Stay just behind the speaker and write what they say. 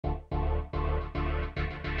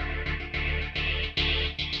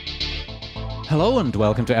Hello and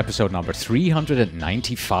welcome to episode number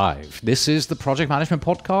 395. This is the Project Management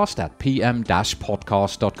Podcast at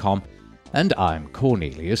pm-podcast.com, and I'm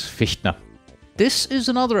Cornelius Fichtner. This is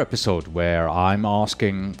another episode where I'm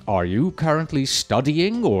asking, are you currently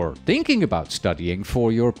studying or thinking about studying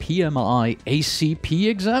for your PMI-ACP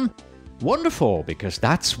exam? Wonderful, because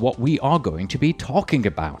that's what we are going to be talking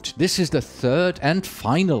about. This is the third and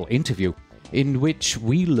final interview in which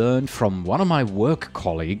we learned from one of my work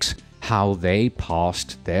colleagues how they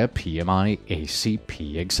passed their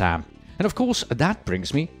PMI-ACP exam. And of course, that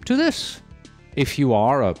brings me to this. If you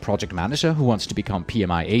are a project manager who wants to become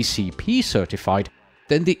PMI-ACP certified,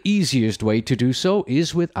 then the easiest way to do so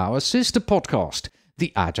is with our sister podcast,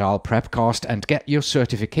 the Agile Prepcast, and get your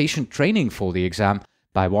certification training for the exam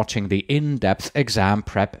by watching the in-depth exam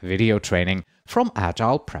prep video training from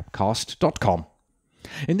agileprepcast.com.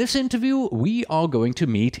 In this interview, we are going to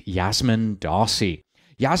meet Yasmin Darcy.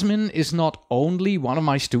 Yasmin is not only one of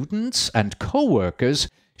my students and co-workers,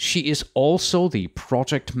 she is also the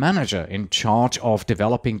project manager in charge of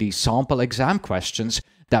developing the sample exam questions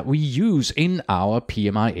that we use in our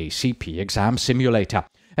PMI-ACP exam simulator.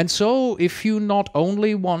 And so, if you not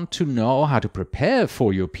only want to know how to prepare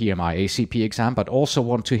for your PMI-ACP exam, but also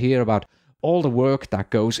want to hear about all the work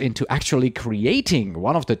that goes into actually creating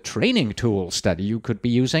one of the training tools that you could be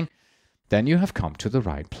using, then you have come to the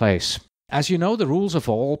right place. As you know, the rules of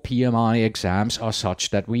all PMI exams are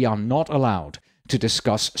such that we are not allowed to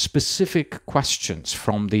discuss specific questions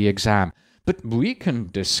from the exam, but we can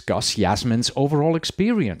discuss Yasmin's overall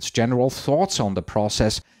experience, general thoughts on the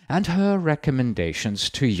process, and her recommendations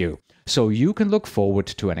to you. So you can look forward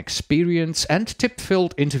to an experience and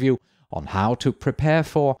tip-filled interview on how to prepare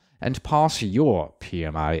for and pass your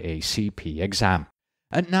PMI-ACP exam.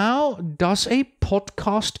 And now, does a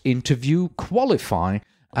podcast interview qualify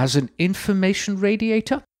as an information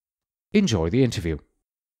radiator? Enjoy the interview.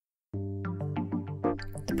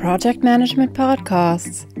 The Project Management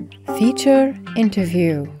Podcasts feature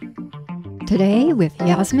interview. Today with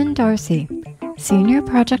Yasmin Darcy, Senior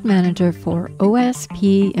Project Manager for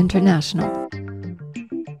OSP International.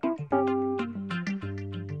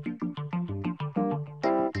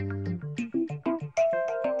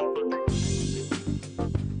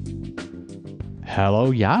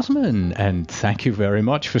 Hello, Yasmin, and thank you very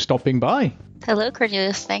much for stopping by. Hello,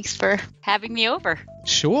 Cornelius. Thanks for having me over.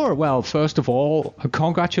 Sure. Well, first of all,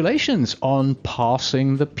 congratulations on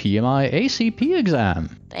passing the PMI-ACP exam.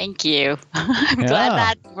 Thank you. I'm glad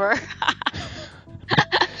that's over.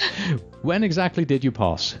 When exactly did you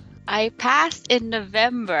pass? I passed in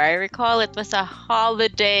November. I recall it was a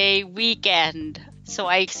holiday weekend. So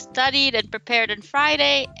I studied and prepared on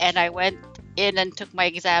Friday, and I went in and took my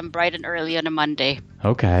exam bright and early on a Monday.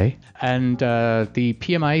 Okay. And the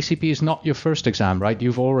PMI-ACP is not your first exam, right?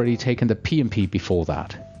 You've already taken the PMP before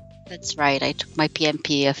that. That's right. I took my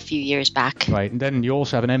PMP a few years back. Right. And then you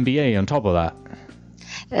also have an MBA on top of that.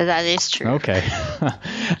 That is true. Okay.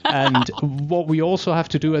 And what we also have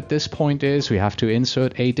to do at this point is we have to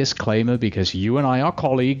insert a disclaimer because you and I are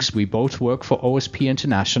colleagues. We both work for OSP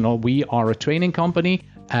International. We are a training company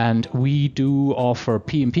and we do offer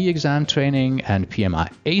PMP exam training and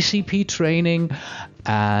PMI-ACP training.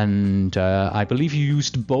 And I believe you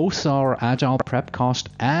used both our Agile Prepcast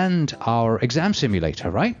and our exam simulator,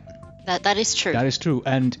 right? That is true. That is true.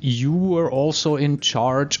 And you were also in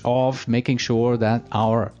charge of making sure that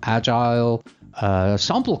our Agile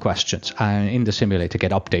sample questions in the simulator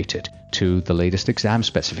get updated to the latest exam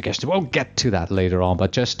specifications. We'll get to that later on,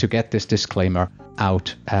 but just to get this disclaimer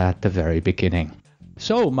out at the very beginning.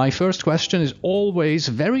 So my first question is always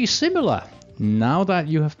very similar. Now that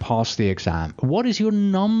you have passed the exam, what is your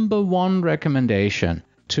number one recommendation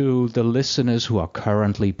to the listeners who are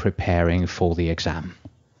currently preparing for the exam?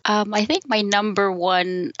 I think my number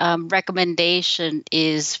one recommendation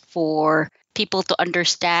is for people to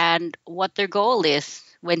understand what their goal is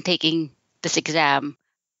when taking this exam.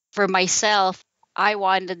 For myself, I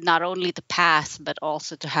wanted not only to pass, but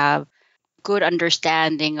also to have good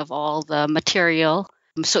understanding of all the material.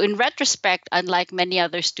 So in retrospect, unlike many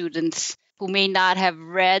other students who may not have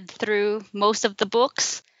read through most of the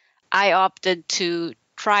books, I opted to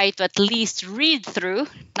try to at least read through,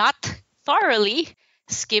 not thoroughly,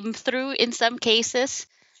 skim through in some cases,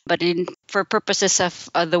 but for purposes of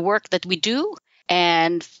the work that we do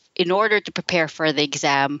and in order to prepare for the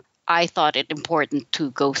exam, I thought it important to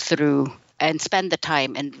go through and spend the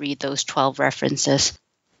time and read those 12 references.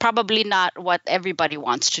 Probably not what everybody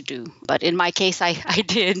wants to do, but in my case, I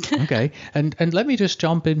did. Okay, and let me just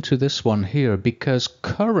jump into this one here, because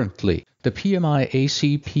currently the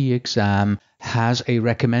PMI-ACP exam has a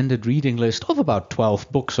recommended reading list of about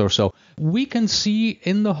 12 books or so. We can see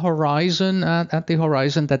in the horizon, at the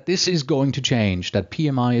horizon, that this is going to change, that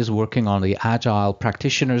PMI is working on the Agile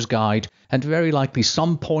Practitioner's Guide, and very likely at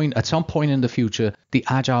some point in the future, the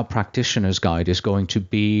Agile Practitioner's Guide is going to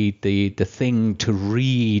be the thing to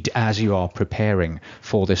read as you are preparing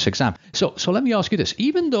for this exam. So let me ask you this.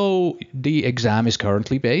 Even though the exam is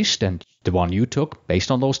currently based, and the one you took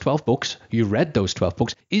based on those 12 books, you read those 12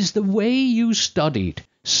 books, is the way you studied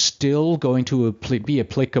still going to be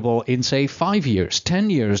applicable in, say, 5 years, 10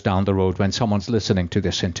 years down the road when someone's listening to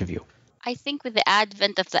this interview? I think with the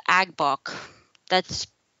advent of the AgBook, that's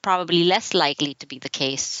probably less likely to be the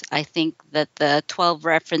case. I think that the 12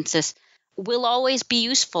 references will always be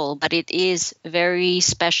useful, but it is very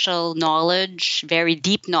special knowledge, very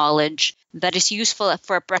deep knowledge that is useful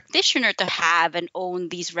for a practitioner to have and own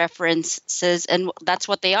these references. And that's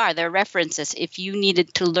what they are. They're references. If you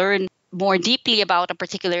needed to learn more deeply about a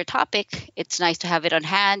particular topic, it's nice to have it on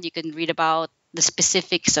hand. You can read about the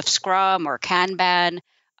specifics of Scrum or Kanban.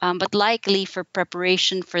 But likely for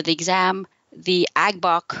preparation for the exam, the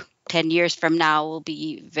AgBook 10 years from now will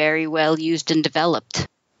be very well used and developed.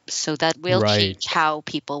 So that will change how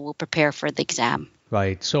people will prepare for the exam.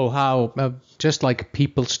 Right. So how, just like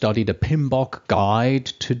people study the PMBOK guide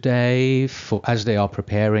today as they are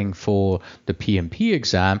preparing for the PMP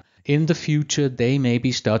exam, in the future they may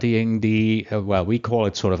be studying the, we call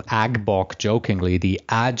it sort of AgBook jokingly, the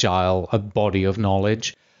Agile body of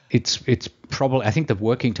knowledge. It's probably, I think the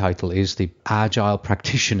working title is the Agile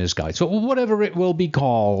Practitioner's Guide. So whatever it will be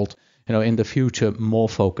called, in the future, more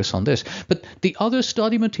focus on this. But the other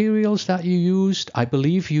study materials that you used, I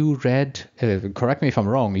believe you read, correct me if I'm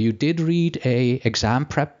wrong, you did read a exam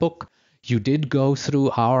prep book, you did go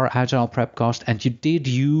through our Agile Prepcast, and you did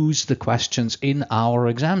use the questions in our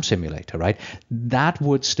exam simulator, right? That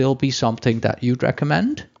would still be something that you'd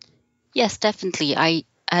recommend? Yes, definitely. I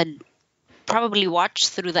had probably watched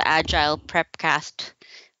through the Agile Prepcast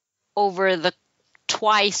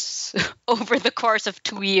twice over the course of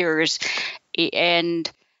 2 years, and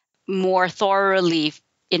more thoroughly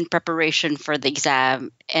in preparation for the exam.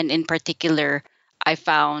 And in particular, I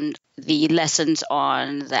found the lessons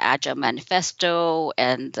on the Agile Manifesto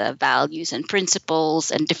and the values and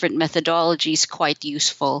principles and different methodologies quite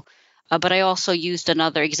useful. But I also used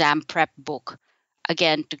another exam prep book,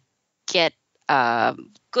 again, to get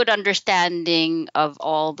good understanding of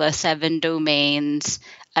all the 7 domains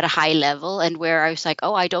at a high level, and where I was like,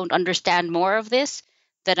 I don't understand more of this,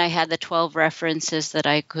 then I had the 12 references that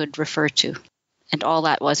I could refer to. And all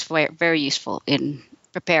that was very useful in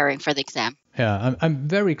preparing for the exam. Yeah, I'm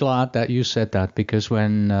very glad that you said that, because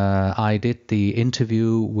when I did the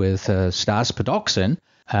interview with Stas Podoksin,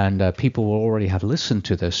 and people will already have listened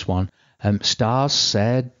to this one, Stas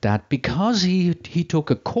said that because he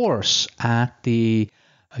took a course at the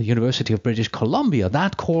University of British Columbia,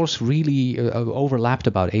 that course really overlapped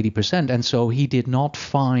about 80%, and so he did not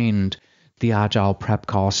find the Agile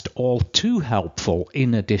Prepcast all too helpful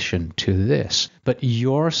in addition to this. But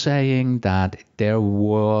you're saying that there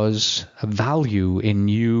was a value in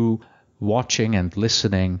you watching and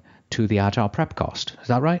listening to the Agile Prepcast. Is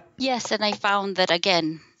that right? Yes, and I found that,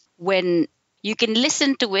 again, when you can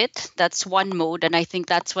listen to it, that's one mode, and I think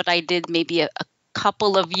that's what I did maybe a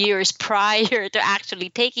couple of years prior to actually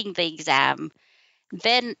taking the exam.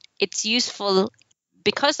 Then it's useful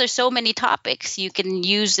because there's so many topics. You can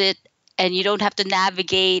use it and you don't have to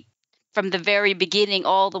navigate from the very beginning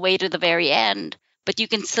all the way to the very end, but you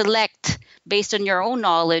can select based on your own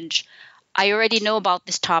knowledge. I already know about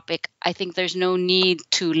this topic. I think there's no need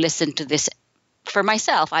to listen to this for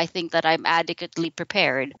myself. I think that I'm adequately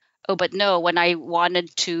prepared. But no, when I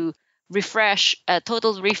wanted to a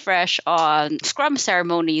total refresh on Scrum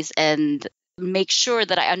ceremonies and make sure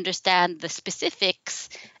that I understand the specifics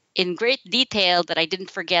in great detail, that I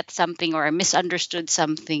didn't forget something or I misunderstood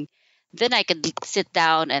something, then I could sit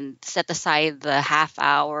down and set aside the half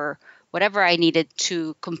hour, whatever I needed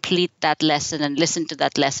to complete that lesson and listen to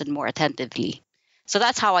that lesson more attentively. So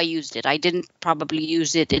that's how I used it. I didn't probably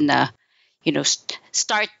use it in a,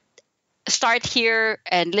 start here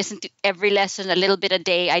and listen to every lesson a little bit a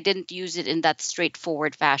day. I didn't use it in that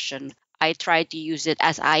straightforward fashion. I tried to use it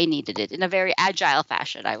as I needed it in a very agile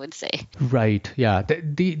fashion, I would say. Right. Yeah.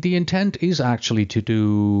 The intent is actually to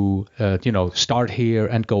do, start here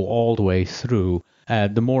and go all the way through.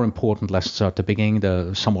 The more important lessons are at the beginning.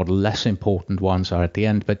 The somewhat less important ones are at the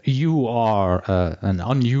end. But you are an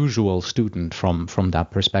unusual student from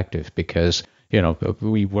that perspective, because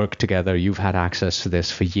we work together. You've had access to this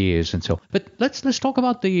for years, and so. But let's talk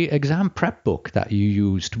about the exam prep book that you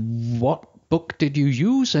used. What book did you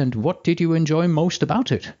use and what did you enjoy most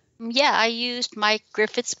about it? Yeah, I used Mike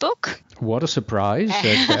Griffith's book. What a surprise.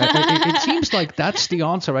 It seems like that's the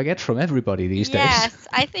answer I get from everybody these days. Yes,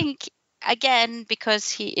 I think, again,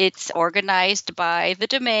 because it's organized by the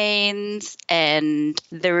domains, and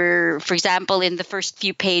for example, in the first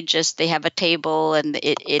few pages, they have a table and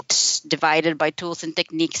it's divided by tools and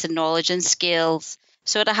techniques and knowledge and skills.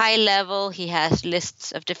 So at a high level, he has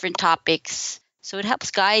lists of different topics. So it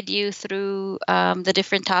helps guide you through the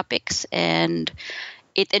different topics, and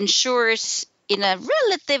it ensures in a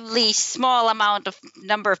relatively small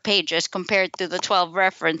number of pages compared to the 12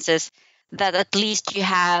 references that at least you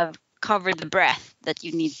have covered the breadth that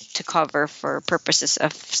you need to cover for purposes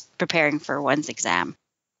of preparing for one's exam.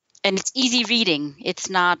 And it's easy reading. It's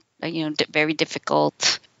not very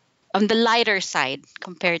difficult, on the lighter side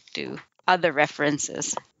compared to other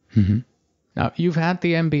references. Mm-hmm. Now, you've had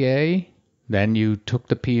the MBA. Then you took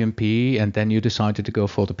the PMP, and then you decided to go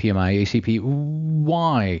for the PMI-ACP.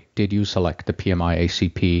 Why did you select the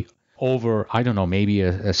PMI-ACP over, I don't know, maybe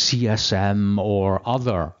a CSM or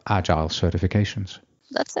other Agile certifications?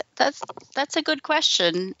 That's a good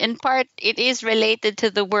question. In part, it is related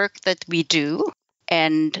to the work that we do,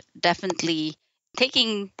 and definitely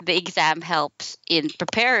taking the exam helps in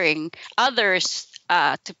preparing others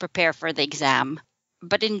to prepare for the exam.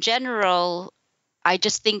 But in general, I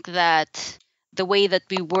just think that the way that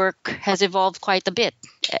we work has evolved quite a bit,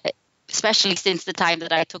 especially since the time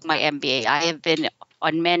that I took my MBA. I have been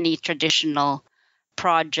on many traditional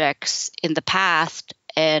projects in the past,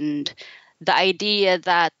 and the idea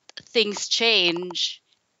that things change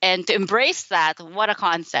and to embrace that, what a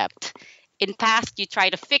concept. In past, you try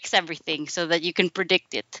to fix everything so that you can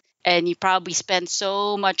predict it, and you probably spend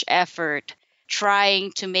so much effort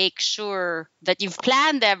trying to make sure that you've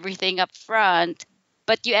planned everything up front,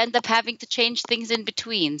 but you end up having to change things in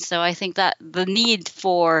between. So I think that the need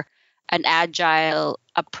for an agile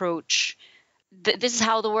approach, this is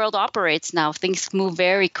how the world operates now. Things move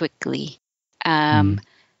very quickly.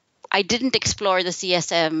 I didn't explore the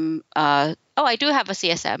CSM. I do have a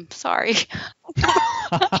CSM. Sorry.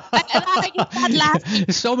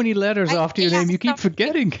 So many letters after your name, you keep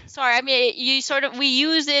forgetting. Sorry, I mean, we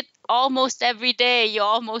use it almost every day. You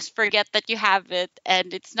almost forget that you have it,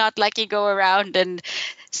 and it's not like you go around and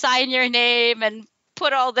sign your name and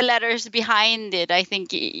put all the letters behind it. I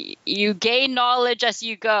think you gain knowledge as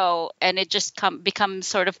you go, and it just becomes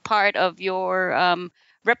sort of part of your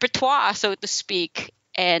repertoire, so to speak.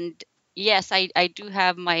 And yes, I do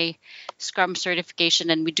have my Scrum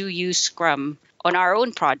certification, and we do use Scrum on our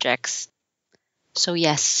own projects. So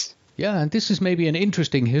yes. Yeah, and this is maybe an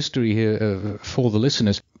interesting history here for the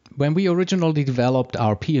listeners. When we originally developed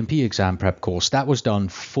our PMP exam prep course, that was done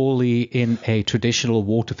fully in a traditional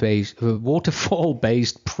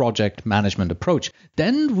waterfall-based project management approach.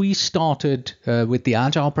 Then we started with the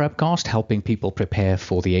Agile Prepcast, helping people prepare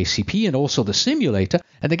for the ACP and also the simulator.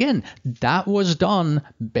 And again, that was done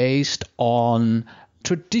based on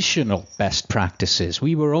traditional best practices.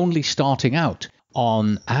 We were only starting out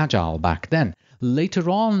on Agile back then. Later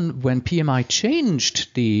on, when PMI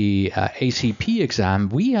changed the ACP exam,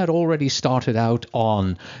 we had already started out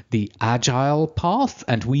on the Agile path,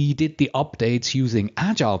 and we did the updates using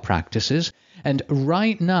Agile practices. And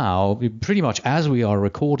right now, pretty much as we are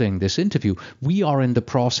recording this interview, we are in the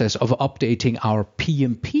process of updating our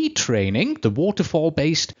PMP training, the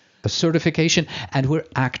waterfall-based certification, and we're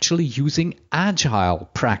actually using Agile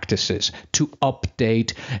practices to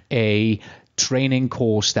update a training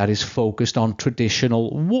course that is focused on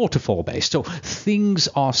traditional waterfall based. So things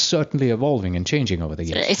are certainly evolving and changing over the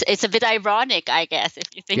years. It's a bit ironic, I guess,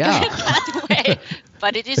 if you think of it that way.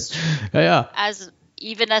 But it is true.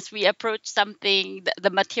 Even as we approach something,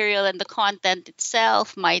 the material and the content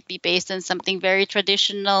itself might be based on something very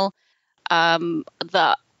traditional.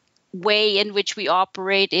 The way in which we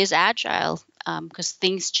operate is agile because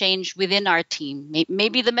things change within our team.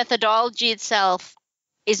 Maybe the methodology itself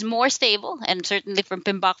is more stable, and certainly from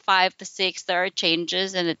PMBOK 5 to 6 there are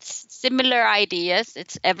changes, and it's similar ideas.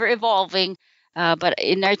 It's ever evolving, but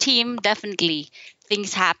in our team definitely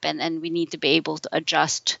things happen, and we need to be able to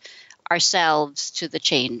adjust ourselves to the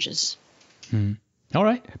changes. All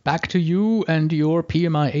right, back to you and your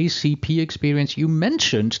PMI-ACP experience. You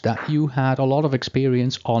mentioned that you had a lot of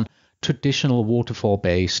experience on traditional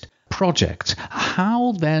waterfall-based projects.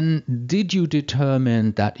 How then did you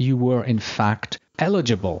determine that you were in fact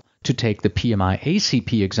eligible to take the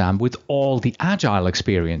PMI-ACP exam with all the Agile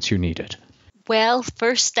experience you needed? Well,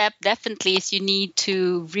 first step definitely is you need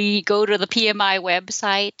to go to the PMI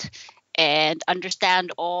website and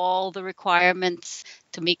understand all the requirements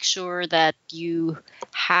to make sure that you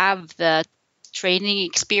have the training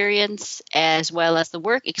experience as well as the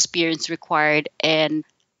work experience required. And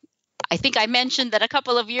I think I mentioned that a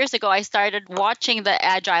couple of years ago, I started watching the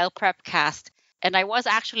Agile Prepcast, and I was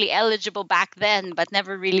actually eligible back then, but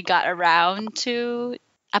never really got around to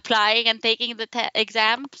applying and taking the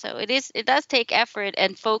exam. So it does take effort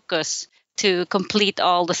and focus to complete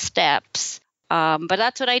all the steps. But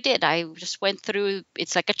that's what I did. I just went through,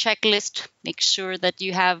 it's like a checklist, make sure that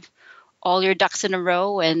you have all your ducks in a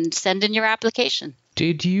row and send in your application.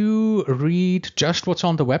 Did you read just what's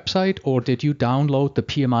on the website, or did you download the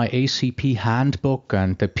PMI-ACP handbook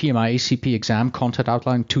and the PMI-ACP exam content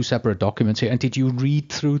outline, two separate documents here, and did you read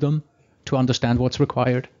through them to understand what's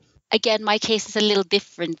required? Again, my case is a little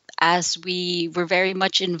different as we were very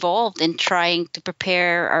much involved in trying to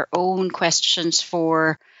prepare our own questions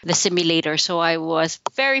for the simulator. So I was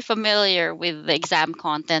very familiar with the exam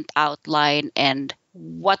content outline and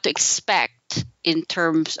what to expect in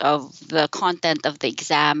terms of the content of the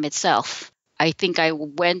exam itself. I think I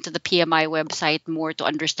went to the PMI website more to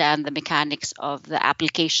understand the mechanics of the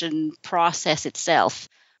application process itself,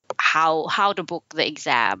 how to book the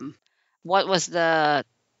exam, what was the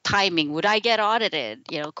timing, would I get audited,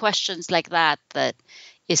 questions like that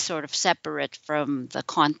is sort of separate from the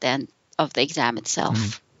content of the exam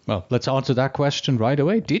itself. Well, let's answer that question right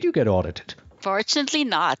away. Did you get audited? Fortunately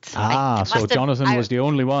not. So Jonathan was the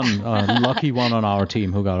only one, lucky one on our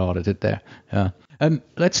team who got audited there. Yeah.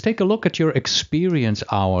 Let's take a look at your experience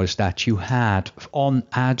hours that you had on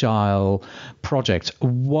Agile projects.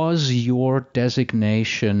 Was your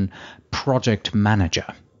designation project manager?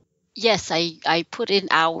 Yes, I put in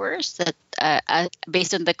hours that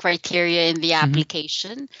based on the criteria in the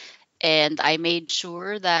application, and I made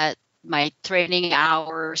sure that my training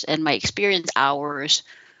hours and my experience hours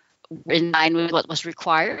were in line with what was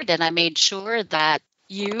required. And I made sure that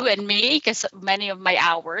you and me, because many of my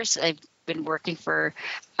hours, I've been working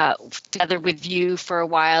together with you for a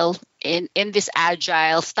while in this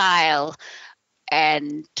agile style,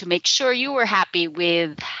 and to make sure you were happy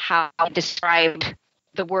with how I described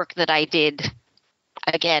the work that I did.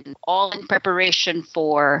 Again, all in preparation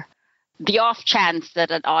for the off chance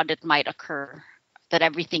that an audit might occur, that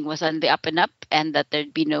everything was on the up and up and that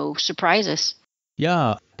there'd be no surprises.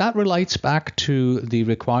 Yeah, that relates back to the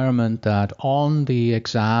requirement that on the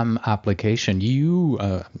exam application,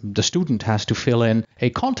 the student has to fill in a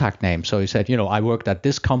contact name. So he said, I worked at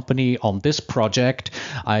this company on this project.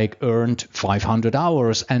 I earned 500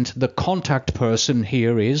 hours, and the contact person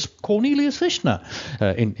here is Cornelius Fichtner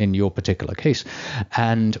in your particular case.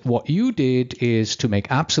 And what you did is to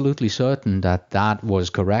make absolutely certain that was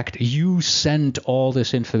correct. You sent all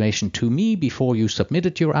this information to me before you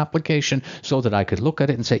submitted your application so that I could look at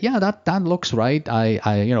it and say, yeah, that looks right. I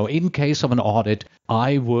in case of an audit,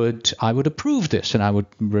 I would approve this, and I would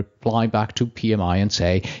reply back to PMI and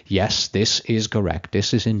say, yes, this is correct.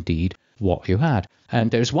 This is indeed what you had. And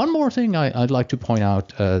there's one more thing I'd like to point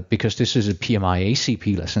out, because this is a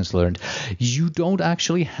PMI-ACP lessons learned. You don't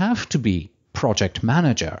actually have to be project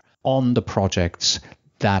manager on the projects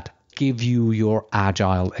that give you your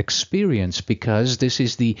agile experience, because this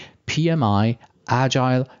is the PMI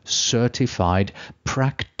Agile Certified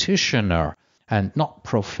Practitioner, and not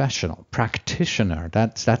professional, practitioner.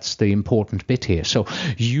 That's the important bit here. So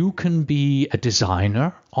you can be a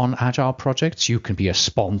designer on Agile projects. You can be a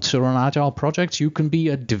sponsor on Agile projects. You can be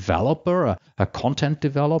a developer, a content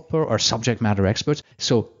developer, or subject matter expert.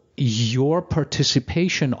 So your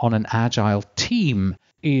participation on an Agile team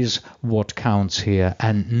is what counts here,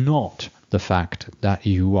 and not the fact that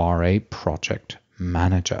you are a project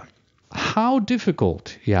manager. How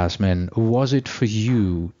difficult, Yasmin, was it for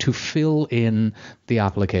you to fill in the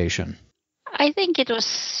application? I think it was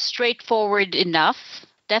straightforward enough.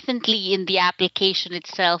 Definitely in the application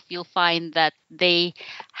itself, you'll find that they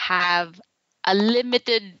have a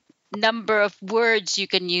limited number of words you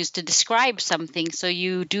can use to describe something. So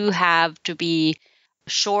you do have to be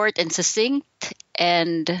short and succinct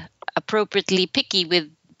and appropriately picky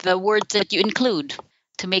with the words that you include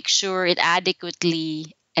to make sure it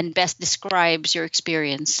adequately and best describes your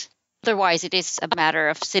experience. Otherwise, it is a matter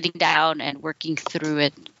of sitting down and working through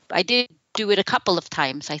it. I did do it a couple of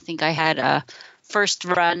times. I think I had a first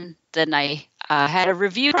run, then I had a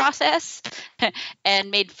review process and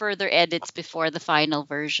made further edits before the final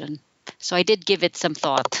version. So I did give it some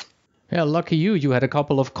thought. Yeah, lucky you. You had a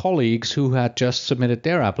couple of colleagues who had just submitted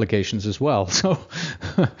their applications as well. So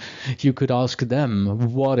you could ask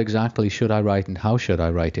them, what exactly should I write and how should I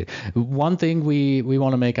write it? One thing we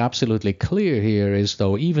want to make absolutely clear here is,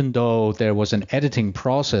 though, even though there was an editing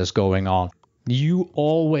process going on, you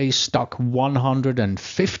always stuck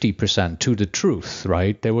 150% to the truth,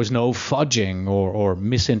 right? There was no fudging or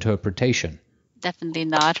misinterpretation. Definitely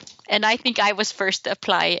not. And I think I was first to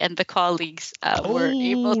apply, and the colleagues were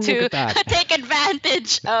able Look to at that. take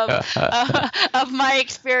advantage of my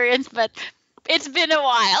experience. But it's been a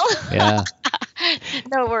while. Yeah.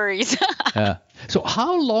 No worries. Yeah. So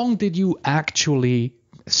how long did you actually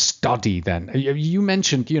study then? You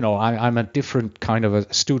mentioned, I'm a different kind of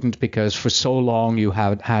a student because for so long you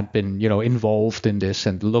had been, involved in this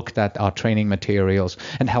and looked at our training materials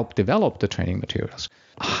and helped develop the training materials.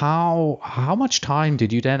 How much time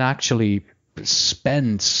did you then actually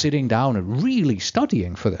spend sitting down and really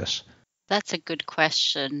studying for this? That's a good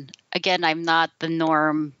question. Again, I'm not the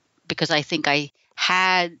norm because I think I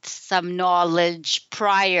had some knowledge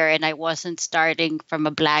prior and I wasn't starting from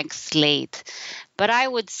a blank slate. But I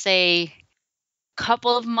would say a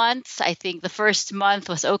couple of months. I think the first month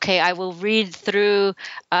was okay. I will read through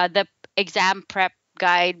the exam prep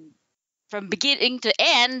guide from beginning to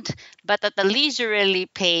end, but at a leisurely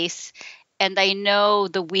pace. And I know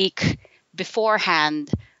the week beforehand,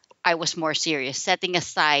 I was more serious, setting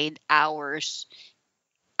aside hours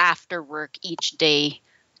after work each day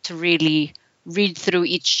to really read through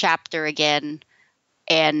each chapter again.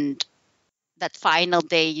 And that final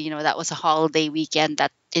day, that was a holiday weekend,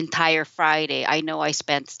 that entire Friday, I know I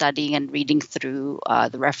spent studying and reading through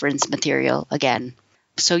the reference material again.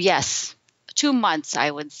 So, yes, 2 months, I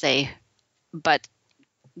would say, but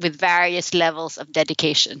with various levels of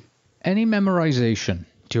dedication. Any memorization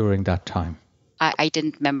during that time? I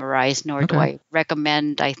didn't memorize, nor do I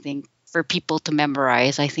recommend, I think, for people to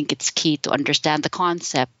memorize. I think it's key to understand the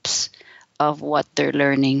concepts of what they're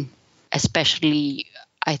learning, especially,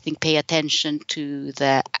 I think, pay attention to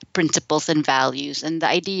the principles and values and the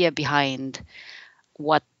idea behind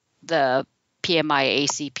what the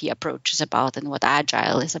PMI-ACP approach is about and what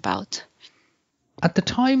Agile is about. At the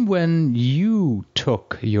time when you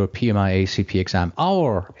took your PMI-ACP exam,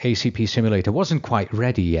 our ACP simulator wasn't quite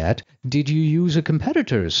ready yet. Did you use a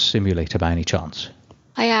competitor's simulator by any chance?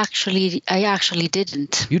 I actually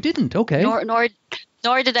didn't. You didn't? Okay.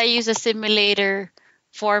 Nor did I use a simulator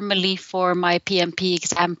formally for my PMP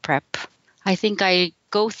exam prep. I think I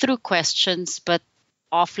go through questions, but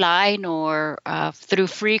offline or through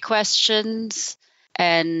free questions.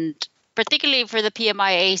 And particularly for the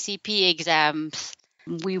PMI-ACP exams,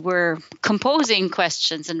 we were composing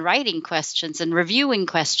questions and writing questions and reviewing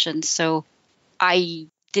questions. So I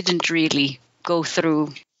didn't really go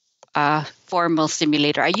through a formal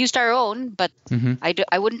simulator. I used our own, but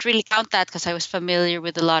I wouldn't really count that because I was familiar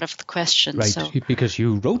with a lot of the questions. Right, so. Because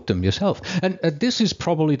you wrote them yourself. And this is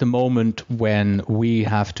probably the moment when we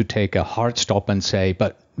have to take a hard stop and say,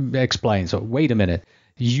 but explain. So wait a minute.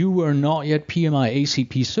 You were not yet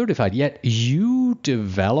PMI-ACP certified, yet you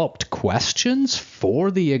developed questions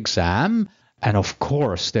for the exam. And of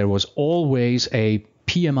course, there was always a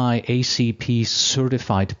PMI-ACP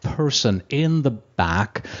certified person in the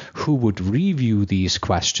back who would review these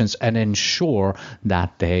questions and ensure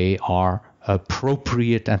that they are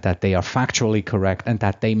appropriate and that they are factually correct and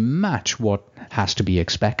that they match what has to be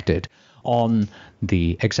expected on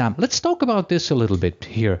the exam. Let's talk about this a little bit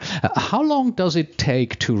here. How long does it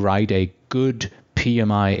take to write a good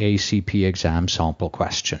PMI-ACP exam sample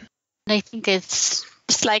question? I think it's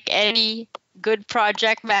just like any good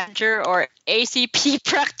project manager or ACP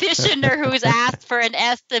practitioner who's asked for an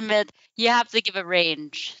estimate, you have to give a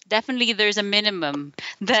range. Definitely there's a minimum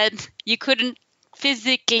that you couldn't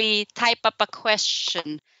physically type up a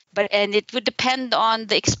question, and it would depend on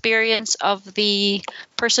the experience of the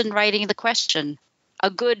person writing the question.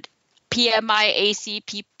 A good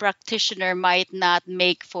PMI-ACP practitioner might not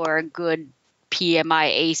make for a good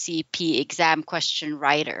PMI-ACP exam question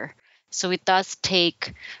writer. So it does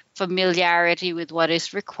take familiarity with what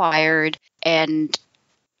is required. And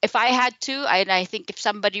if I had to, and I think if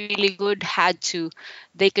somebody really good had to,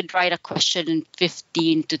 they could write a question in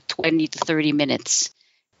 15 to 20 to 30 minutes,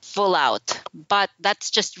 full out. But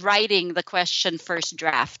that's just writing the question first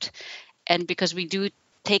draft. And because we do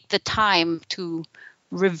take the time to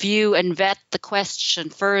review and vet the question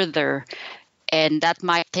further, and that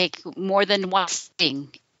might take more than one thing,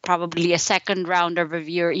 probably a second round of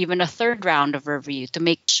review or even a third round of review to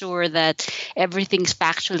make sure that everything's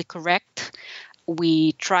factually correct.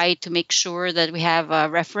 We try to make sure that we have a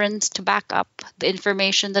reference to back up the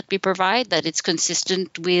information that we provide, that it's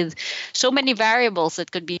consistent with so many variables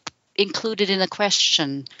that could be included in a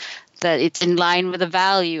question, that it's in line with a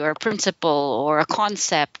value or a principle or a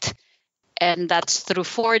concept. And that's through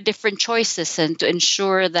 4 different choices, and to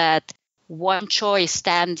ensure that one choice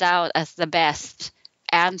stands out as the best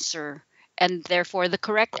answer and therefore the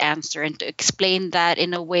correct answer. And to explain that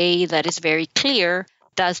in a way that is very clear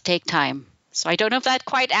does take time. So I don't know if that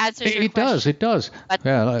quite answers your question. It does.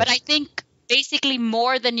 But I think basically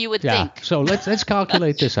more than you would think. So let's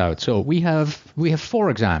calculate this out. So we have 4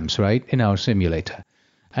 exams, right, in our simulator.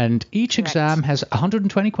 And each exam has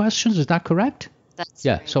 120 questions, is that correct? That's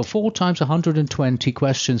right. So 4 times 120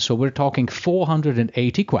 questions. So we're talking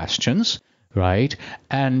 480 questions, right?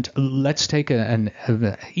 And let's take an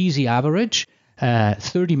easy average,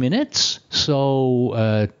 30 minutes.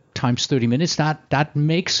 So times 30 minutes, that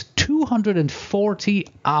makes 240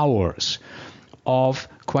 hours of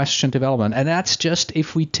question development, and that's just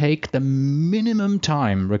if we take the minimum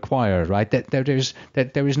time required, right? That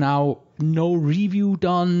there is now no review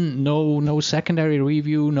done, no secondary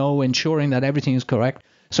review, no ensuring that everything is correct.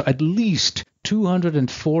 So at least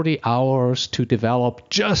 240 hours to develop,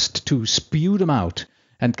 just to spew them out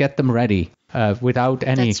and get them ready without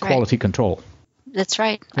any quality control. That's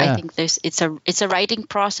right. Yeah. I think it's a writing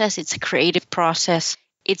process, it's a creative process,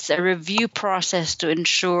 it's a review process to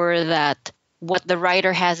ensure that what the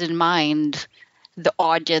writer has in mind, the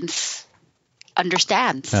audience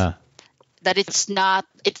understands. Yeah. That it's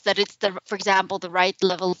for example, the right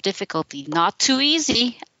level of difficulty, not too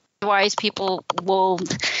easy. Otherwise, people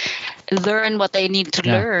won't learn what they need to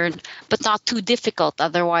learn, but not too difficult.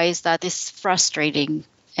 Otherwise, that is frustrating.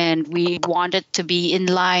 And we want it to be in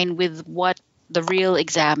line with what the real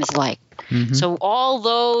exam is like. Mm-hmm. So all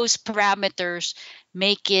those parameters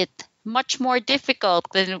make it much more difficult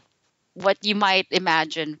than what you might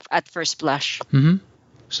imagine at first blush. Mm-hmm.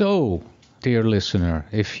 So, dear listener,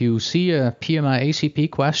 if you see a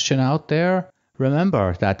PMI-ACP question out there,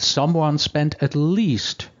 remember that someone spent at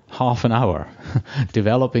least half an hour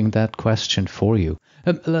developing that question for you.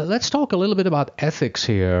 Let's talk a little bit about ethics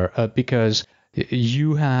here, because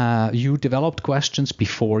you developed questions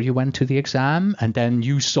before you went to the exam, and then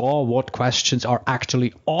you saw what questions are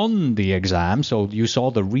actually on the exam, so you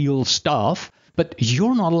saw the real stuff. But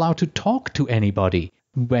you're not allowed to talk to anybody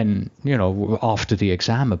when, after the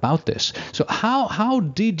exam about this. So how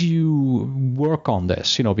did you work on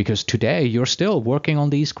this? Because today you're still working on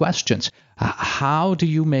these questions. How do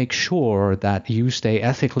you make sure that you stay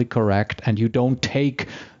ethically correct and you don't take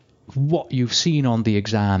what you've seen on the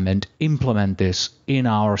exam and implement this in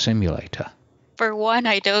our simulator? For one,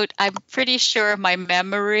 I'm pretty sure my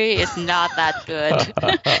memory is not that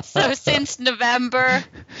good. So since November,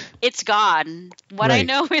 it's gone. What I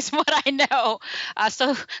know is what I know.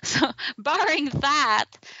 So barring that,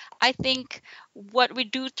 I think what we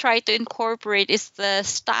do try to incorporate is the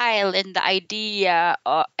style and the idea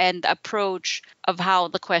and the approach of how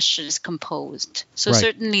the question is composed. So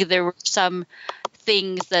certainly there were some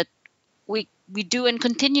things that we do and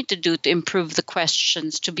continue to do to improve the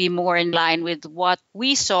questions to be more in line with what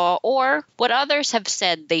we saw or what others have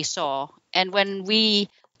said they saw. And when we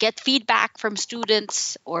get feedback from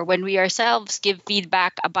students or when we ourselves give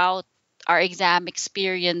feedback about our exam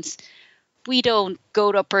experience, we don't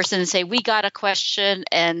go to a person and say, we got a question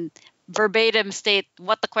and verbatim state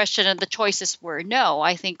what the question and the choices were. No,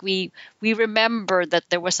 I think we remember that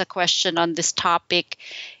there was a question on this topic.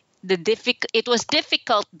 It was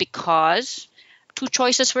difficult because 2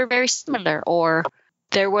 choices were very similar, or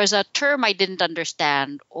there was a term I didn't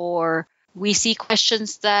understand, or we see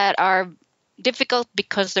questions that are difficult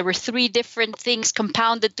because there were 3 different things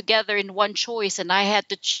compounded together in one choice, and I had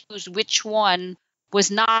to choose which one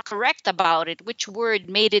was not correct about it, which word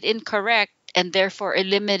made it incorrect, and therefore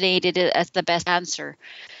eliminated it as the best answer.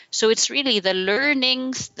 So it's really the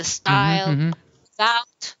learnings, the style,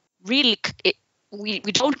 that really... We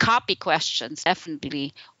don't copy questions,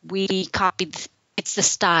 definitely. We copy, it's the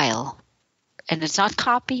style. And it's not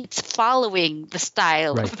copy, it's following the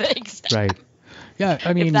style of the exam. Right. Yeah,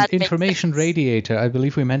 I mean, information radiator, I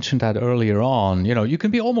believe we mentioned that earlier on. You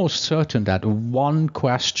can be almost certain that one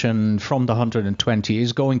question from the 120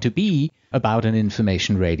 is going to be about an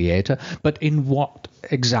information radiator, but in what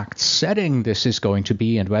exact setting this is going to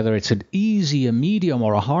be and whether it's an easy, a medium,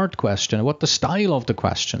 or a hard question, what the style of the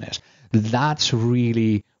question is. That's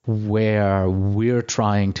really where we're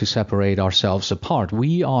trying to separate ourselves apart.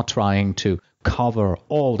 We are trying to cover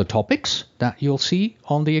all the topics that you'll see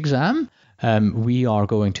on the exam. We are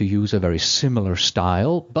going to use a very similar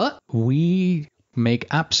style, but we make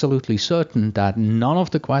absolutely certain that none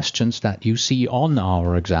of the questions that you see on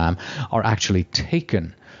our exam are actually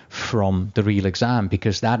taken from the real exam,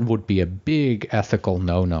 because that would be a big ethical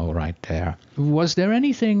no-no right there. Was there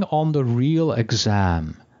anything on the real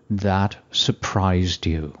exam that surprised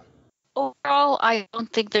you? Overall, I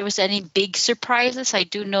don't think there was any big surprises. I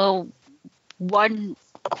do know one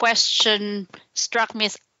question struck me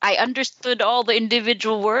as I understood all the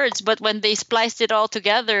individual words, but when they spliced it all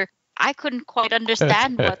together, I couldn't quite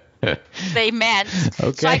understand what they meant. So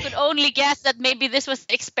I Okay. could only guess that maybe this was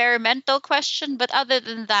an experimental question. But other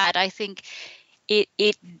than that, I think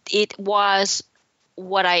it was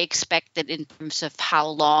what I expected in terms of how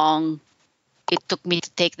long it took me to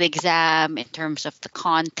take the exam, in terms of the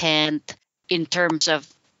content, in terms of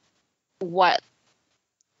what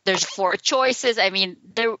there's four choices. I mean,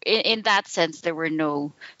 there in that sense there were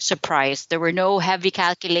no surprise. There were no heavy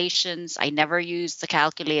calculations. I never used the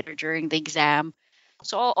calculator during the exam.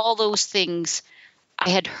 So all those things I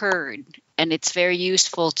had heard, and it's very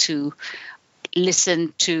useful to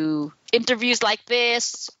listen to interviews like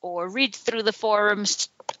this or read through the forums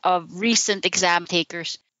of recent exam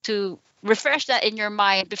takers to refresh that in your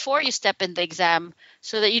mind before you step in the exam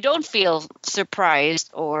so that you don't feel surprised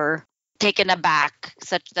or taken aback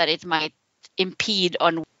such that it might impede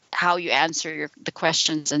on how you answer the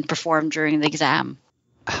questions and perform during the exam.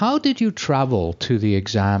 How did you travel to the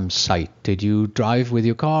exam site? Did you drive with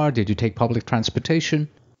your car? Did you take public transportation?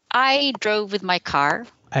 I drove with my car.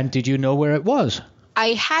 And did you know where it was? I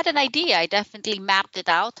had an idea. I definitely mapped it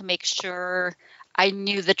out to make sure I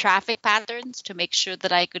knew the traffic patterns, to make sure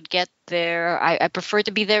that I could get there. I prefer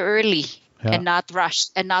to be there early and not rush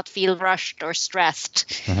and not feel rushed or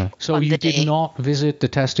stressed. So you did not visit the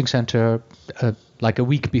testing center like a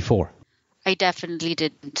week before? I definitely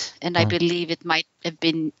didn't. And I believe it might have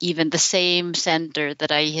been even the same center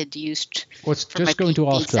that I had used. For just going to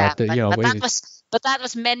ask exam. But that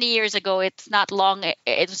was many years ago. It's not long.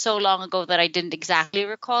 It was so long ago that I didn't exactly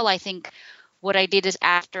recall. I think what I did is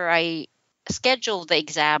after I scheduled the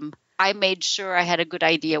exam, I made sure I had a good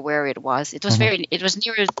idea where it was. It was it was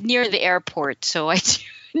near the airport, so I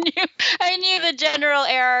knew the general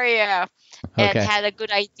area and had a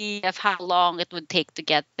good idea of how long it would take to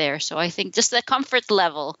get there. So I think just the comfort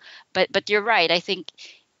level. But you're right. I think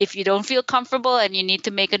if you don't feel comfortable and you need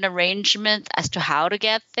to make an arrangement as to how to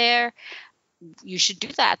get there, you should do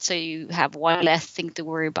that so you have one less thing to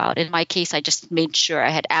worry about. In my case, I just made sure I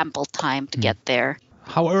had ample time to get there.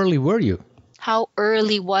 How early were you? How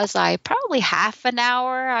early was I? Probably half an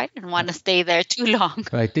hour. I didn't want to stay there too long.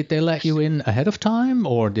 Right. Did they let you in ahead of time,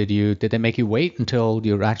 or did they make you wait until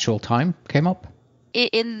your actual time came up?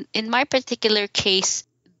 In my particular case,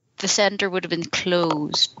 the center would have been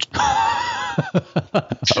closed.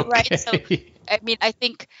 Right? So, I mean, I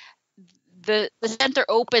think the center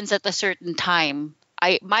opens at a certain time.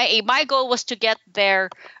 My goal was to get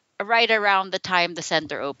there right around the time the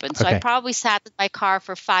center opened. So I probably sat in my car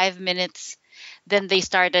for 5 minutes. Then they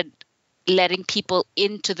started letting people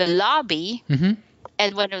into the lobby.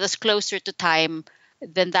 And when it was closer to time,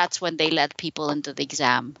 then that's when they let people into the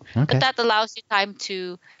exam. But that allows you time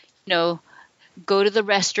to, go to the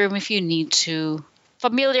restroom if you need to,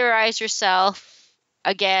 familiarize yourself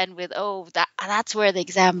again with, that's where the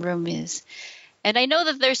exam room is. And I know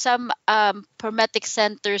that there's some Prometic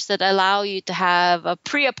centers that allow you to have a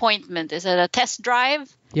pre-appointment. Is it a test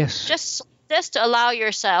drive? Yes. Just to allow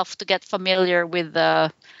yourself to get familiar with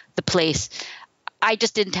the place. I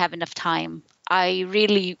just didn't have enough time. I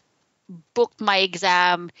really booked my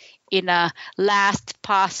exam in a last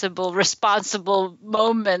possible responsible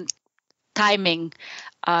moment timing.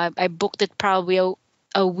 I booked it probably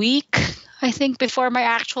a week, I think, before my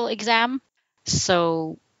actual exam.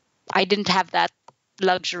 So I didn't have that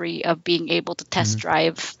luxury of being able to test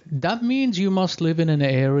drive. That means you must live in an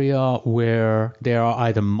area where there are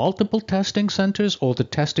either multiple testing centers or the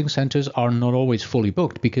testing centers are not always fully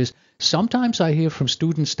booked, because sometimes I hear from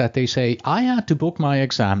students that they say, I had to book my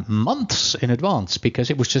exam months in advance because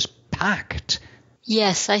it was just packed.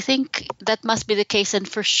 Yes, I think that must be the case. And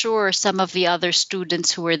for sure, some of the other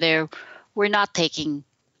students who were there were not taking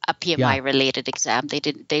a PMI-related exam.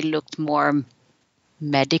 They looked more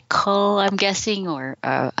medical, I'm guessing, or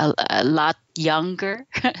a lot younger,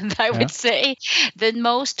 I would say, than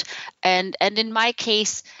most. And in my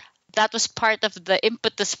case, that was part of the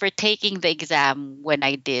impetus for taking the exam when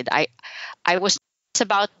I did. I was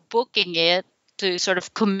about booking it to sort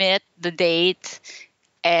of commit the date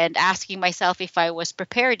and asking myself if I was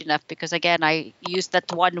prepared enough, because again, I used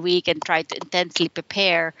that 1 week and tried to intensely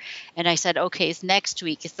prepare. And I said, okay, it's next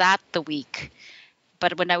week. Is that the week?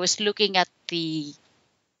 But when I was looking at the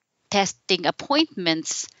testing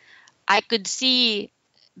appointments, I could see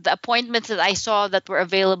the appointments that I saw that were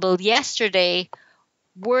available yesterday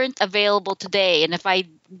weren't available today. And if I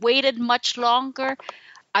waited much longer,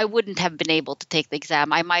 I wouldn't have been able to take the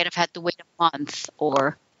exam. I might have had to wait a month,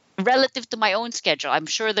 or relative to my own schedule. I'm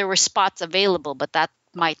sure there were spots available, but that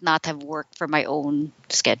might not have worked for my own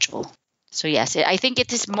schedule. So yes, I think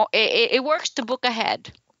it is more. It works to book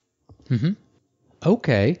ahead.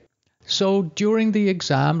 Okay. So during the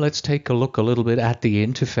exam, let's take a look a little bit at the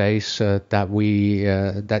interface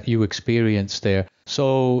that you experienced there.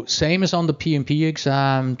 So same as on the PMP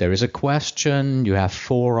exam, there is a question, you have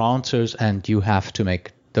 4 answers, and you have to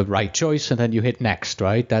make the right choice, and then you hit next,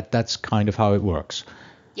 right? That's kind of how it works.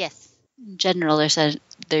 Yes. In general,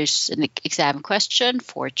 there's an exam question,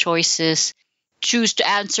 4 choices. Choose to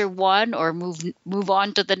answer one or move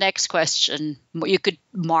on to the next question. You could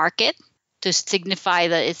mark it to signify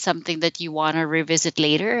that it's something that you want to revisit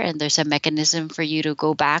later, and there's a mechanism for you to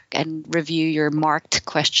go back and review your marked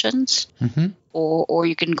questions. Or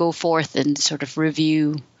you can go forth and sort of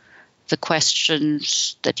review the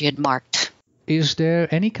questions that you had marked. Is there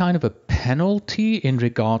any kind of a penalty in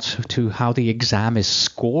regards to how the exam is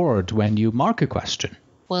scored when you mark a question?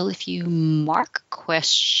 Well, if you mark a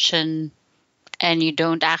question and you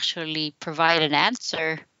don't actually provide an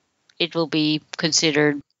answer, it will be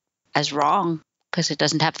considered as wrong because it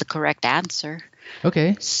doesn't have the correct answer.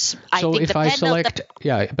 Okay. So if I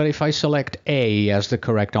select A as the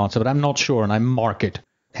correct answer, but I'm not sure and I mark it,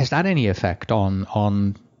 has that any effect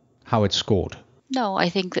on how it's scored? No, I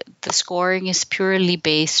think that the scoring is purely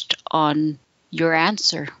based on your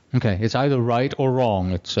answer. Okay, it's either right or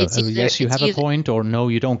wrong. It's yes, you have a point, or no,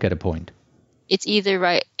 you don't get a point. It's either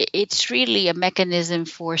right. It's really a mechanism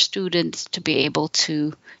for students to be able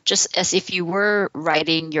to, just as if you were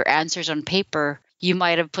writing your answers on paper, you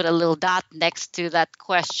might have put a little dot next to that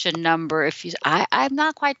question number. I'm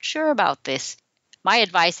not quite sure about this. My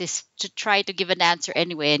advice is to try to give an answer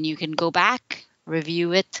anyway, and you can go back,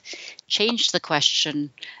 review it, change the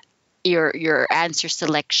question, your answer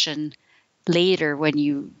selection later when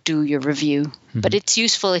you do your review. But it's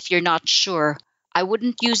useful if you're not sure. I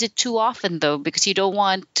wouldn't use it too often, though, because you don't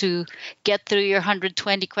want to get through your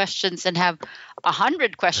 120 questions and have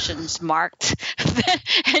 100 questions marked.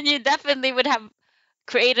 And you definitely would have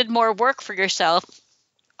created more work for yourself.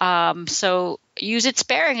 So use it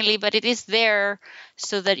sparingly, but it is there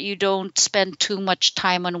so that you don't spend too much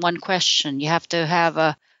time on one question. You have to have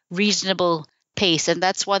a reasonable pace. And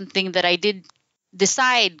that's one thing that I did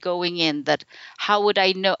decide going in, that how would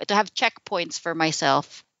I know to have checkpoints for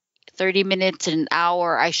myself. 30 minutes, an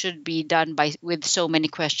hour, I should be done with so many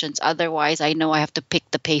questions. Otherwise, I know I have to pick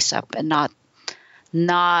the pace up and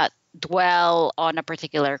not dwell on a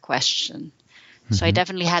particular question. So I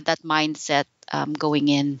definitely had that mindset going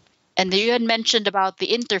in. And you had mentioned about the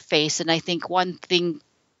interface. And I think one thing,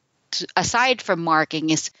 aside from marking,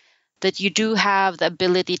 is that you do have the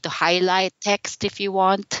ability to highlight text if you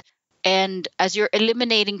want. And as you're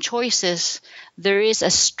eliminating choices, there is a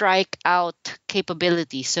strike out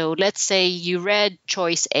capability. So let's say you read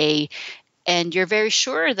choice A and you're very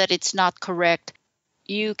sure that it's not correct.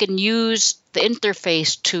 You can use the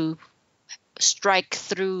interface to strike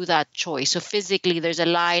through that choice. So physically, there's a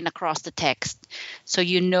line across the text. So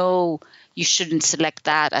you know you shouldn't select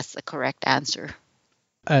that as the correct answer.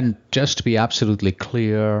 And just to be absolutely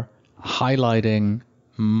clear, highlighting,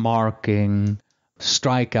 marking,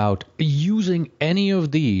 strikeout, using any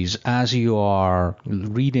of these as you are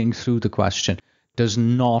reading through the question does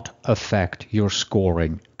not affect your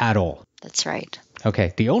scoring at all. That's right.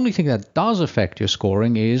 Okay, the only thing that does affect your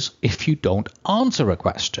scoring is if you don't answer a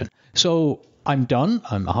question. So I'm done.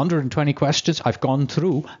 I'm 120 questions. I've gone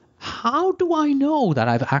through. How do I know that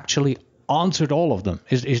I've actually answered all of them?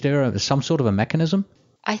 Is there some sort of a mechanism?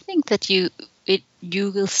 I think that you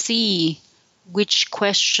will see which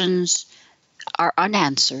questions are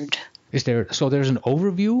unanswered. There's an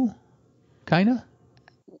overview, kind of?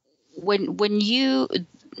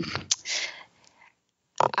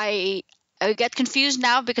 I get confused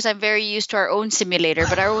now because I'm very used to our own simulator,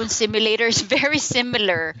 but our own simulator is very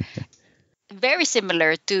similar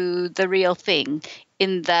to the real thing,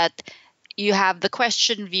 in that you have the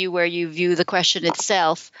question view where you view the question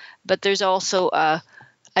itself, but there's also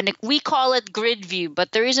we call it grid view,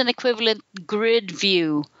 but there is an equivalent grid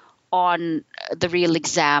view on the real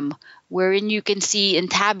exam, wherein you can see in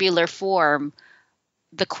tabular form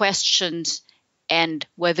the questions and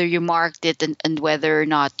whether you marked it and whether or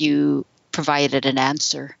not you provided an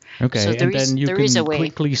answer. Okay, so and then you can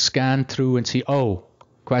quickly scan through and see,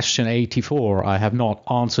 question 84, I have not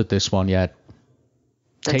answered this one yet.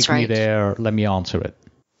 That's Take right. me there, let me answer it.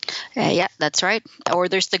 Yeah, that's right. Or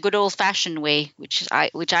there's the good old-fashioned way, which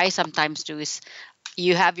I sometimes do, is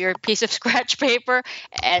you have your piece of scratch paper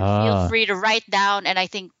and feel free to write down. And I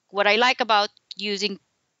think what I like about using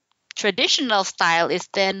traditional style is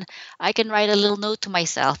then I can write a little note to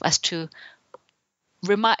myself as to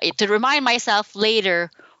remind myself later,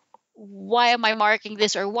 why am I marking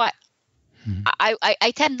this, or what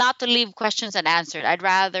I tend not to leave questions unanswered. I'd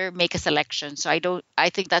rather make a selection. So I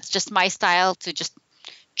think that's just my style, to just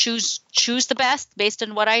choose the best based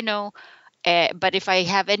on what I know. But if I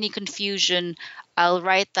have any confusion, I'll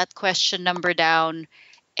write that question number down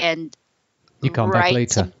and You come back write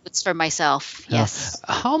later. some notes for myself. Yes.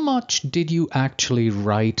 How much did you actually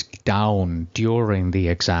write down during the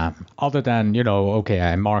exam, other than, okay,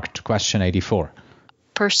 I marked question 84?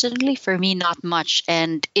 Personally, for me, not much.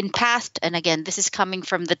 And in past, and again, this is coming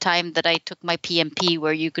from the time that I took my PMP,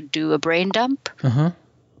 where you could do a brain dump.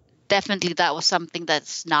 Definitely, that was something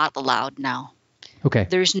that's not allowed now. Okay.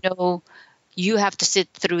 There's no, you have to sit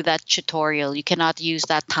through that tutorial. You cannot use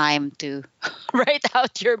that time to write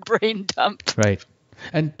out your brain dump. Right.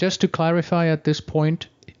 And just to clarify at this point,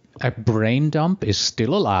 a brain dump is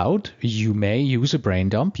still allowed. You may use a brain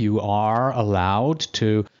dump. You are allowed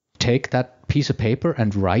to take that piece of paper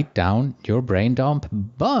and write down your brain dump,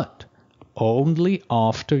 but only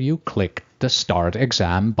after you click the Start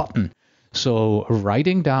Exam button. So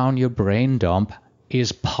writing down your brain dump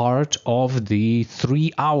is part of the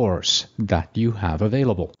 3 hours that you have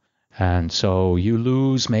available. And so you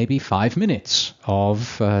lose maybe 5 minutes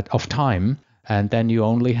of time, and then you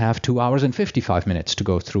only have 2 hours and 55 minutes to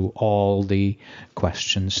go through all the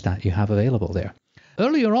questions that you have available there.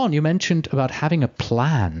 Earlier on, you mentioned about having a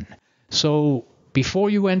plan. So before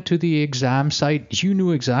you went to the exam site, you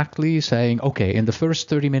knew exactly, saying, okay, in the first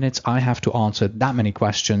 30 minutes, I have to answer that many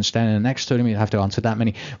questions. Then in the next 30 minutes, I have to answer that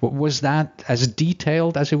many. Was that as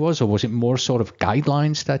detailed as it was, or was it more sort of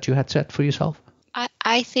guidelines that you had set for yourself?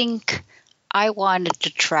 I think I wanted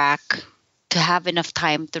to have enough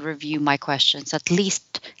time to review my questions, at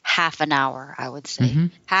least half an hour, I would say.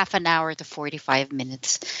 Half an hour to 45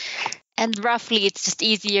 minutes. And roughly, it's just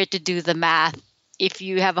easier to do the math. If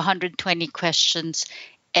you have 120 questions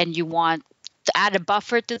and you want to add a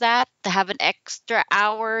buffer to that, to have an extra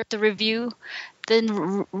hour to review,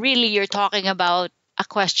 then really you're talking about a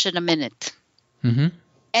question a minute.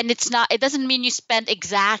 And it doesn't mean you spend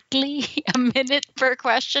exactly a minute per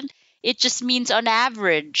question. It just means on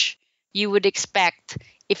average, you would expect,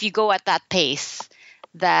 if you go at that pace,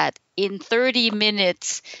 that in 30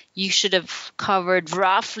 minutes, you should have covered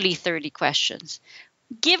roughly 30 questions,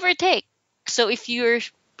 give or take. So if you're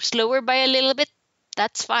slower by a little bit,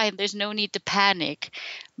 that's fine. There's no need to panic.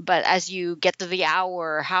 But as you get to the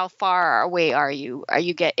hour, how far away are you?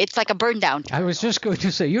 It's like a burn down chart. I was just going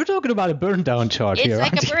to say, you're talking about a burn down chart here.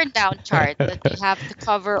 It's like a burn down chart that you have to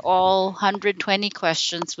cover all 120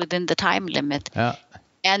 questions within the time limit,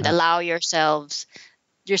 and allow yourself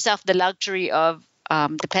the luxury of,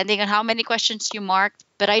 depending on how many questions you marked.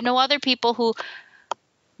 But I know other people who,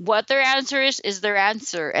 what their answer is their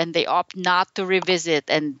answer, and they opt not to revisit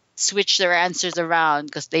and switch their answers around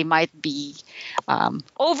because they might be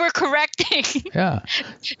overcorrecting.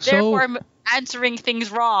 Therefore, answering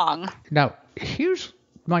things wrong. Now, here's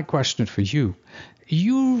my question for you.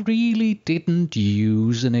 You really didn't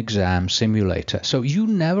use an exam simulator, so you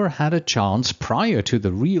never had a chance prior to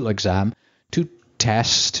the real exam to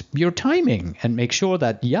test your timing and make sure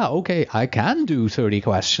that, I can do 30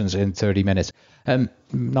 questions in 30 minutes.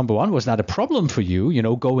 Number one, was that a problem for you?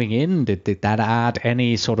 Going in, did that add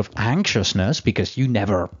any sort of anxiousness because you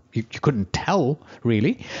couldn't tell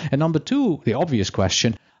really? And number two, the obvious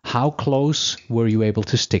question, how close were you able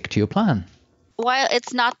to stick to your plan? While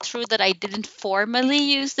it's not true that I didn't formally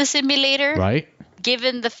use the simulator, right?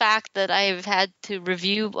 Given the fact that I've had to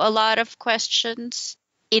review a lot of questions,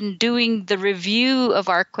 in doing the review of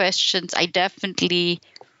our questions, I definitely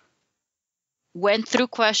went through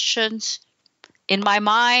questions. In my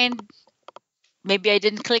mind, maybe I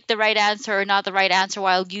didn't click the right answer or not the right answer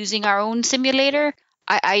while using our own simulator.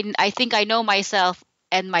 I think I know myself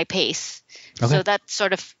and my pace. Okay. So that's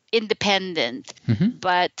sort of independent.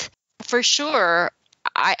 But for sure,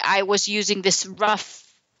 I was using this rough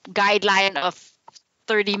guideline of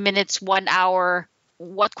 30 minutes, 1 hour.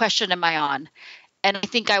 What question am I on? And I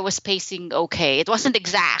think I was pacing okay. It wasn't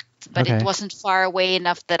exact, but It wasn't far away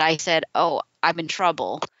enough that I said, oh, I'm in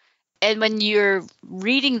trouble. And when you're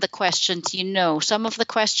reading the questions, some of the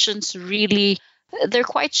questions really, they're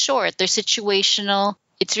quite short. They're situational.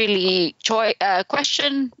 It's really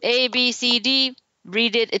question A, B, C, D.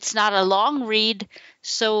 Read it. It's not a long read.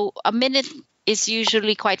 So a minute is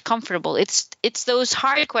usually quite comfortable. It's those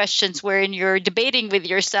hard questions wherein you're debating with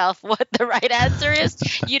yourself what the right answer is.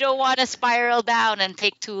 You don't want to spiral down and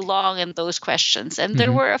take too long in those questions. And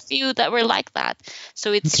there were a few that were like that.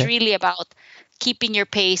 So it's really about keeping your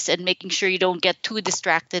pace and making sure you don't get too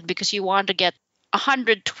distracted, because you want to get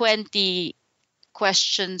 120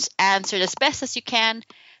 questions answered as best as you can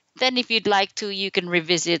Then if you'd like to, you can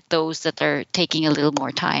revisit those that are taking a little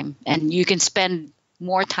more time, and you can spend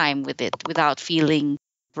more time with it without feeling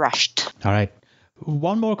rushed. All right.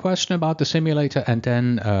 One more question about the simulator, and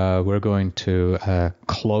then we're going to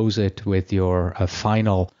close it with your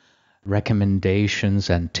final recommendations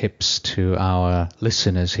and tips to our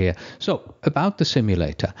listeners here. So, about the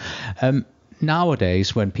simulator.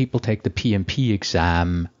 Nowadays, when people take the PMP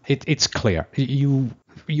exam, it's clear. You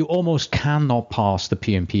almost cannot pass the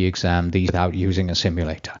PMP exam without using a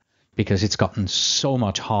simulator, because it's gotten so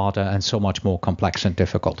much harder and so much more complex and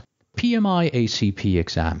difficult. PMI-ACP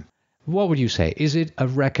exam. What would you say? Is it a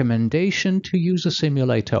recommendation to use a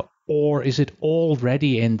simulator, or is it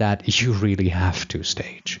already in that you really have to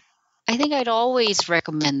stage? I think I'd always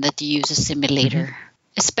recommend that you use a simulator,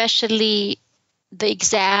 especially the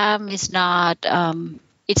exam is not,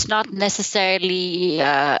 it's not necessarily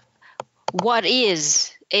what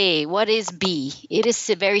is A, what is B. It is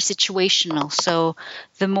very situational. So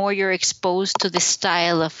the more you're exposed to this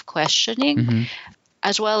style of questioning,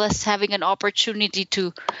 as well as having an opportunity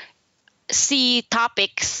to see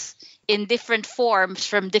topics in different forms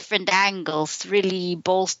from different angles, really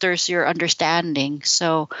bolsters your understanding.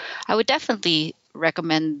 So I would definitely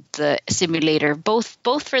recommend the simulator, both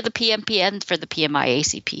for the PMP and for the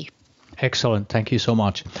PMI-ACP. Excellent. Thank you so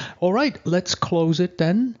much. All right, let's close it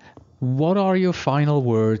then. What are your final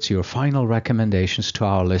words, your final recommendations to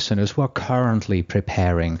our listeners who are currently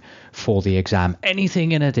preparing for the exam?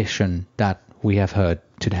 Anything in addition that we have heard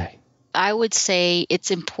today? I would say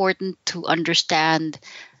it's important to understand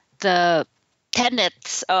the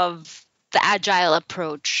tenets of the agile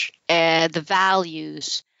approach, the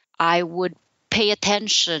values. I would pay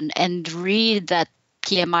attention and read that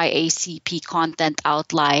PMI-ACP content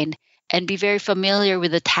outline and be very familiar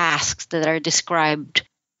with the tasks that are described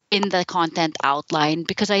in the content outline,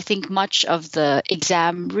 because I think much of the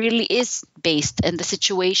exam really is based, and the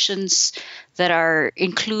situations that are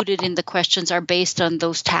included in the questions are based on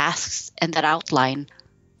those tasks and that outline.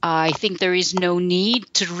 I think there is no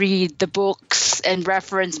need to read the books and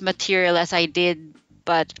reference material as I did,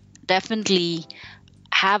 but definitely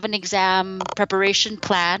have an exam preparation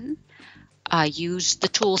plan. Use the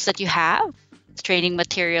tools that you have, training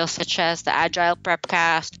materials such as the Agile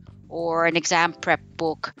Prepcast or an exam prep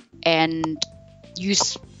book, and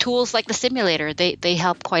use tools like the simulator. They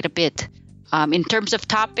help quite a bit. In terms of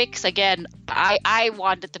topics, again, I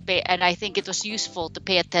wanted to pay, and I think it was useful to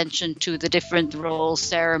pay attention to the different roles,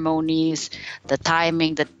 ceremonies, the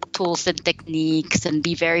timing, the tools and techniques, and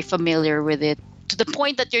be very familiar with it, to the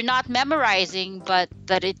point that you're not memorizing, but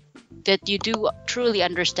that you do truly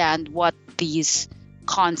understand what these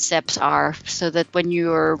concepts are, so that when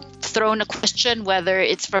you're thrown a question, whether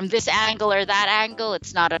it's from this angle or that angle,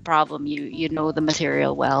 it's not a problem. You know the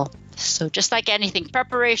material well. So just like anything,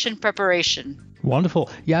 preparation. Wonderful.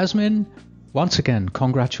 Yasmin, once again,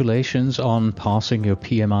 congratulations on passing your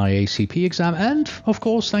PMI-ACP exam. And of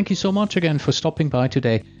course, thank you so much again for stopping by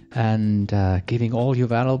today and giving all your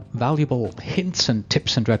valuable hints and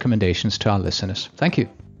tips and recommendations to our listeners. Thank you.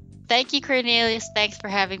 Thank you, Cornelius. Thanks for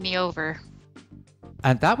having me over.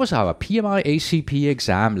 And that was our PMI-ACP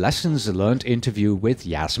exam lessons learned interview with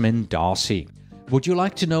Yasmin Darcy. Would you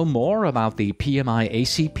like to know more about the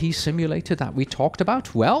PMI-ACP simulator that we talked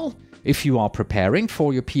about? Well, if you are preparing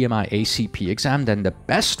for your PMI-ACP exam, then the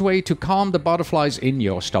best way to calm the butterflies in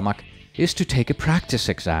your stomach is to take a practice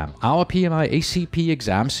exam. Our PMI-ACP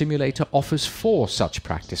exam simulator offers 4 such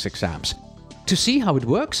practice exams. To see how it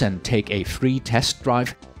works and take a free test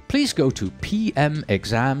drive, please go to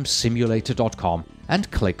pmexamsimulator.com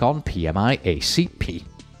and click on PMI-ACP.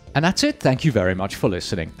 And that's it. Thank you very much for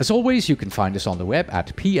listening. As always, you can find us on the web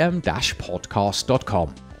at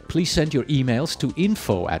pm-podcast.com. Please send your emails to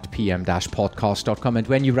info@pm-podcast.com, and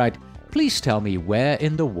when you write, please tell me where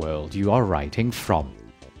in the world you are writing from.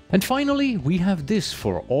 And finally, we have this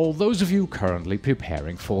for all those of you currently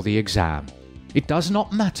preparing for the exam. It does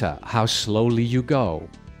not matter how slowly you go,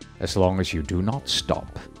 as long as you do not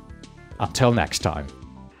stop. Until next time.